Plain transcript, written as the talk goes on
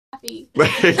happy.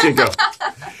 There you go.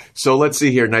 So let's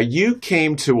see here. Now, you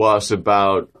came to us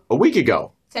about a week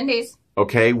ago. 10 days.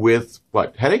 Okay, with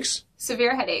what? Headaches?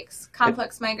 Severe headaches,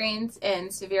 complex migraines,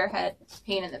 and severe head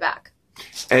pain in the back.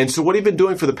 And so what have you been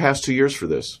doing for the past 2 years for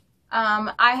this?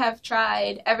 I have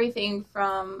tried everything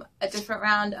from a different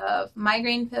round of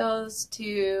migraine pills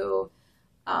to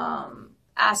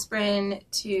aspirin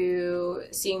to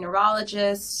seeing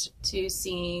neurologists to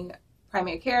seeing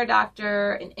primary care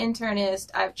doctor, an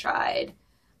internist. I've tried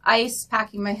ice,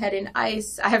 packing my head in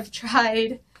ice. I've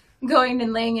tried going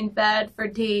and laying in bed for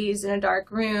days in a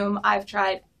dark room. I've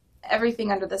tried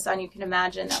everything under the sun you can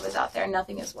imagine that was out there.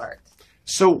 Nothing has worked.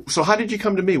 So how did you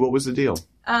come to me? What was the deal?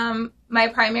 My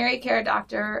primary care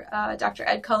doctor, Dr.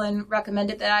 Ed Cullen,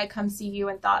 recommended that I come see you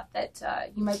and thought that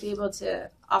you might be able to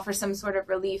offer some sort of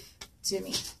relief to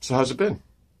me. So how's it been?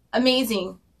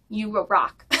 Amazing. You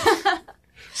rock.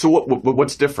 So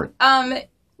what's different?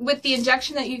 With the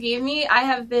injection that you gave me, I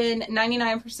have been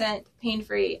 99%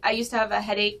 pain-free. I used to have a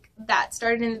headache that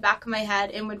started in the back of my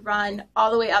head and would run all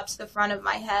the way up to the front of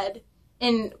my head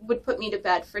and would put me to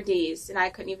bed for days, and I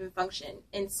couldn't even function.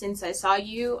 And since I saw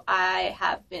you, I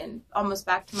have been almost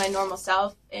back to my normal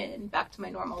self and back to my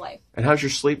normal life. And how's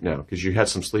your sleep now? Because you had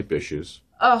some sleep issues.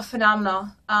 Oh, phenomenal.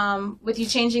 With you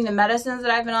changing the medicines that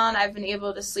I've been on, I've been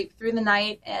able to sleep through the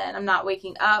night, and I'm not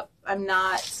waking up. I'm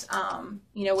not,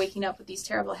 waking up with these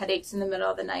terrible headaches in the middle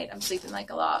of the night. I'm sleeping like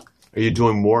a log. Are you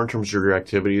doing more in terms of your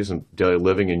activities and daily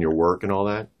living and your work and all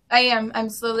that? I am. I'm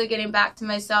slowly getting back to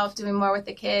myself, doing more with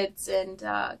the kids, and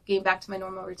getting back to my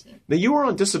normal routine. Now, you were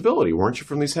on disability, weren't you,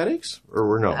 from these headaches?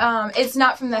 Or no? It's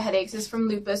not from the headaches. It's from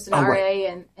lupus and RA,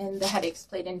 right. and the headaches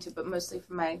played into, but mostly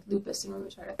from my lupus and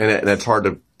rheumatoid arthritis. And it's hard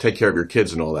to take care of your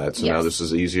kids and all that, so yes. Now this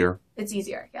is easier? It's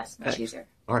easier, yes, much easier.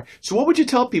 All right. So what would you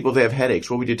tell people if they have headaches?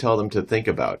 What would you tell them to think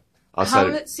about?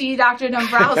 Come see Dr.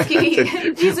 Dombrowski.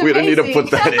 He's amazing. We don't need to put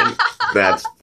that in. That's